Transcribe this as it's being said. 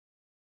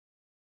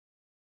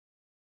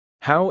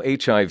How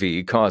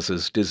HIV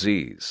causes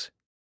disease.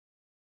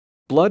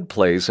 Blood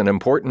plays an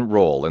important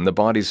role in the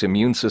body's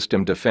immune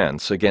system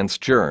defense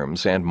against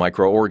germs and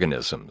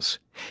microorganisms,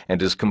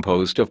 and is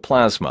composed of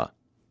plasma,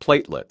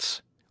 platelets,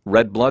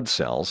 red blood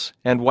cells,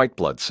 and white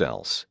blood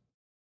cells.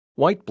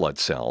 White blood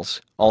cells,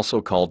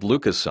 also called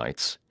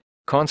leukocytes,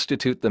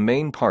 constitute the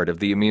main part of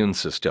the immune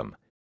system,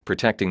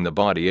 protecting the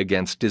body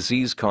against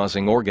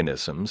disease-causing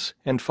organisms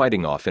and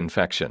fighting off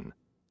infection.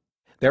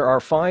 There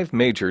are 5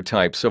 major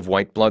types of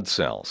white blood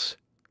cells: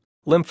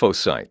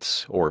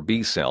 lymphocytes, or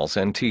B cells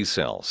and T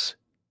cells,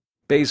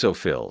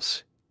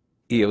 basophils,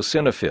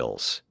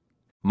 eosinophils,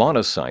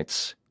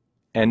 monocytes,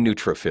 and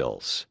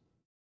neutrophils.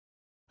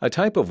 A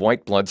type of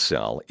white blood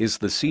cell is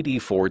the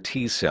CD4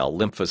 T-cell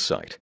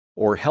lymphocyte,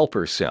 or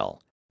helper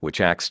cell, which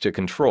acts to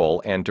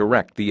control and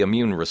direct the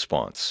immune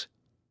response.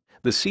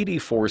 The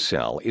CD4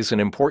 cell is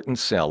an important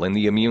cell in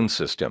the immune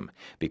system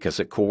because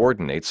it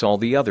coordinates all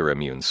the other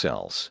immune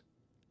cells.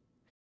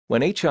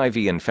 When HIV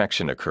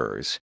infection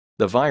occurs,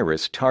 the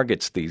virus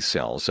targets these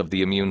cells of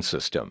the immune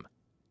system.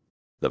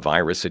 The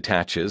virus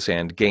attaches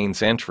and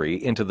gains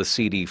entry into the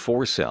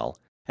CD4 cell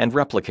and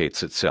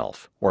replicates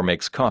itself or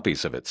makes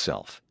copies of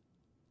itself.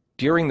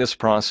 During this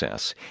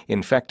process,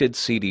 infected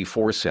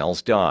CD4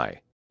 cells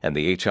die, and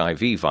the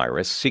HIV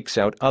virus seeks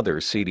out other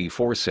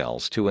CD4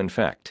 cells to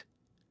infect.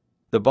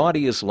 The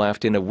body is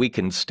left in a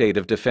weakened state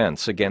of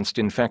defense against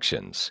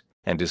infections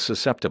and is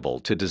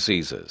susceptible to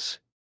diseases.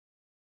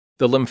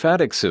 The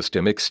lymphatic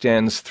system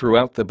extends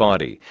throughout the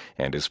body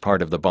and is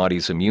part of the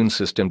body's immune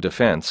system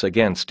defense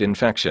against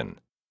infection.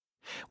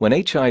 When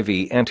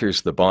HIV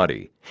enters the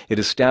body, it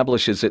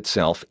establishes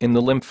itself in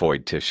the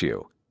lymphoid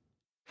tissue.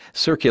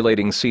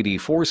 Circulating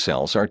CD4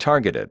 cells are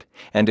targeted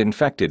and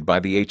infected by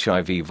the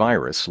HIV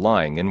virus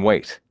lying in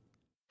wait.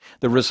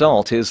 The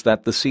result is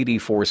that the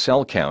CD4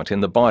 cell count in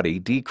the body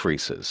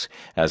decreases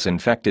as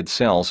infected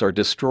cells are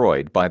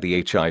destroyed by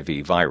the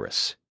HIV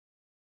virus.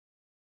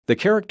 The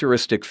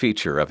characteristic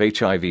feature of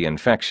HIV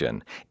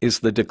infection is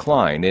the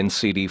decline in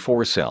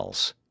CD4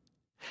 cells.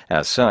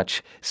 As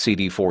such,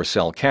 CD4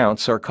 cell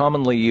counts are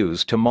commonly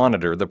used to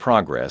monitor the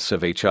progress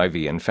of HIV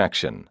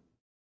infection.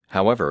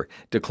 However,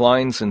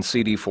 declines in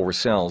CD4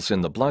 cells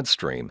in the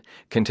bloodstream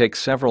can take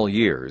several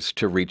years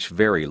to reach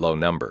very low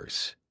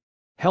numbers.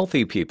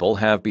 Healthy people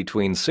have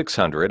between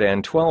 600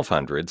 and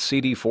 1200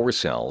 CD4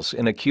 cells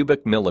in a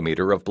cubic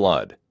millimeter of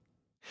blood.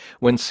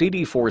 When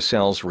CD4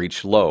 cells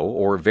reach low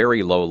or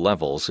very low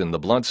levels in the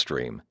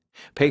bloodstream,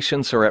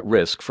 patients are at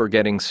risk for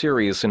getting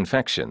serious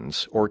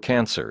infections or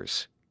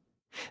cancers.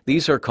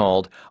 These are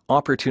called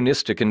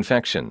opportunistic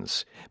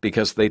infections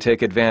because they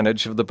take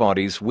advantage of the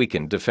body's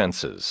weakened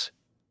defenses.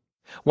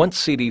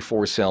 Once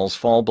CD4 cells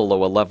fall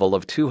below a level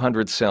of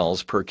 200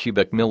 cells per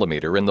cubic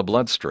millimeter in the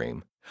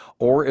bloodstream,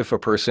 or if a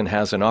person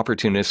has an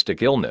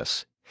opportunistic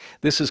illness,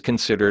 this is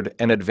considered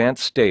an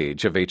advanced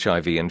stage of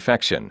HIV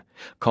infection,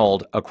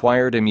 called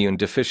acquired immune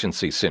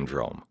deficiency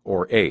syndrome,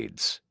 or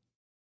AIDS.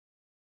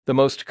 The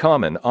most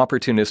common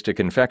opportunistic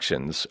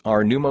infections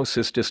are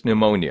pneumocystis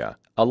pneumonia,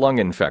 a lung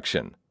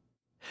infection,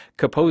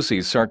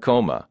 Kaposi's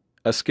sarcoma,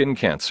 a skin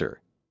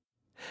cancer,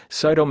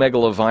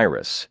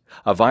 cytomegalovirus,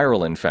 a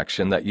viral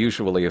infection that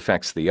usually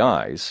affects the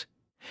eyes,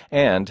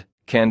 and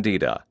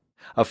Candida,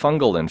 a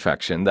fungal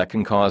infection that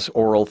can cause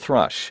oral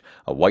thrush,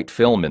 a white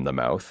film in the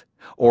mouth,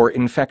 or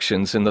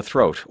infections in the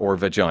throat or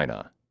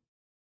vagina.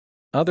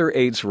 Other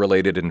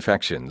AIDS-related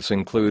infections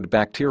include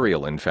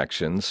bacterial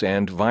infections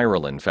and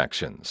viral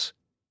infections.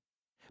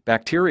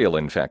 Bacterial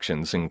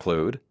infections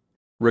include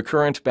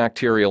recurrent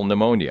bacterial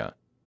pneumonia,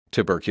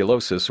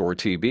 tuberculosis or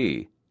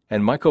TB,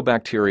 and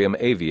Mycobacterium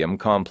avium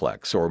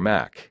complex or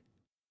MAC.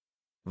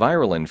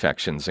 Viral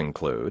infections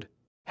include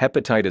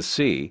hepatitis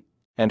C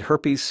and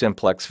herpes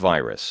simplex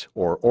virus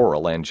or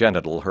oral and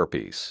genital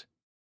herpes.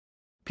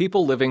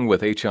 People living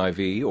with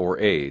HIV or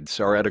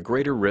AIDS are at a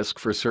greater risk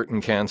for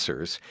certain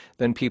cancers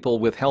than people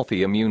with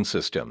healthy immune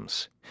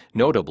systems,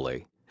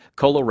 notably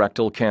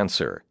colorectal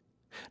cancer,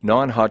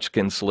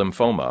 non-Hodgkin's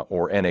lymphoma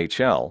or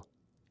NHL,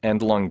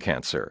 and lung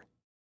cancer.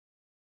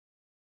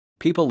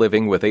 People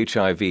living with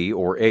HIV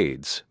or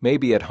AIDS may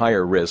be at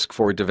higher risk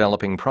for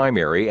developing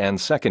primary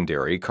and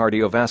secondary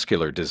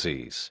cardiovascular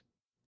disease.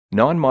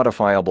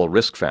 Non-modifiable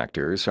risk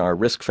factors are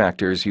risk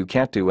factors you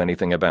can't do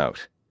anything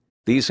about.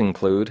 These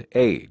include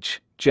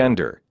age,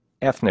 gender,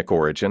 ethnic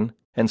origin,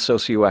 and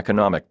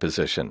socioeconomic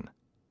position.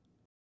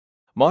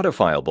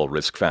 Modifiable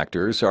risk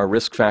factors are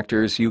risk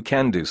factors you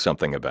can do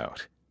something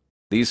about.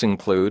 These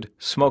include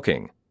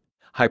smoking,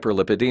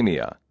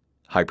 hyperlipidemia,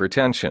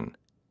 hypertension,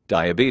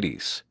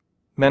 diabetes,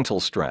 mental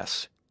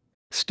stress,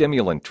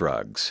 stimulant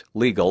drugs,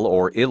 legal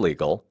or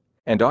illegal,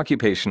 and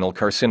occupational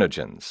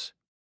carcinogens.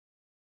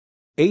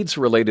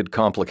 AIDS-related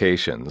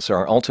complications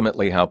are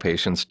ultimately how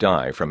patients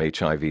die from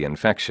HIV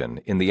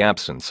infection in the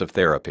absence of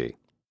therapy.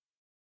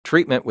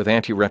 Treatment with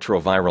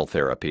antiretroviral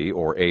therapy,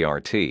 or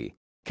ART,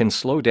 can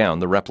slow down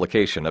the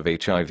replication of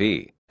HIV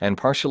and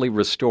partially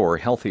restore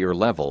healthier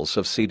levels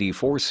of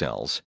CD4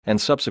 cells and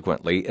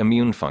subsequently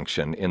immune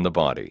function in the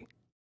body.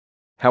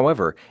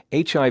 However,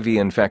 HIV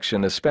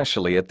infection,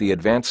 especially at the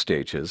advanced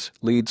stages,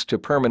 leads to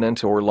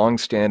permanent or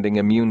long-standing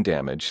immune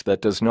damage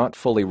that does not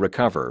fully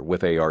recover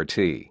with ART.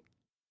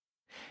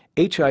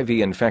 HIV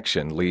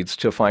infection leads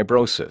to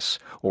fibrosis,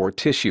 or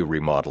tissue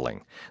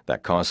remodeling,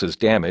 that causes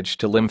damage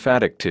to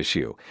lymphatic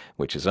tissue,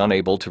 which is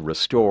unable to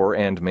restore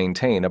and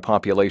maintain a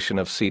population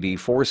of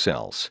CD4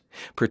 cells,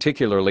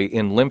 particularly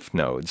in lymph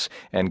nodes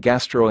and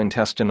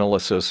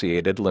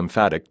gastrointestinal-associated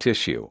lymphatic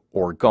tissue,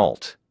 or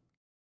GALT.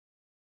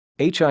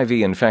 HIV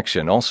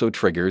infection also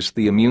triggers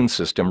the immune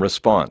system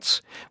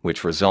response,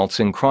 which results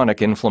in chronic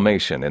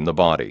inflammation in the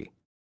body.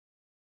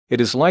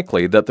 It is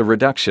likely that the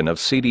reduction of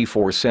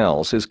CD4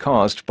 cells is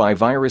caused by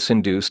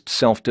virus-induced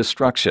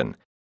self-destruction,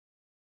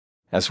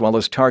 as well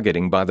as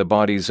targeting by the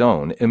body's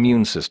own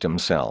immune system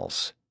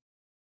cells.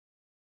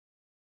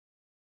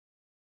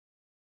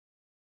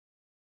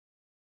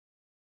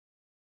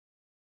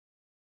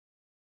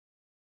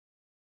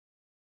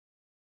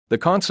 The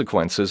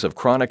consequences of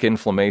chronic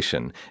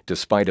inflammation,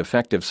 despite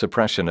effective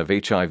suppression of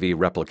HIV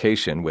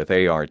replication with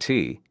ART,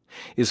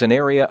 is an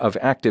area of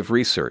active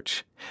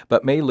research,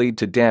 but may lead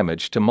to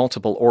damage to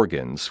multiple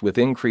organs with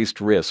increased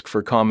risk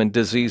for common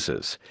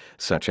diseases,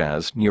 such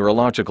as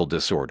neurological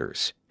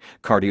disorders,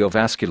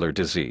 cardiovascular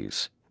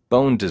disease,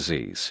 bone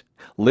disease,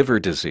 liver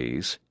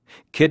disease,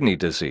 kidney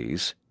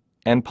disease,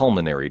 and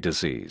pulmonary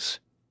disease.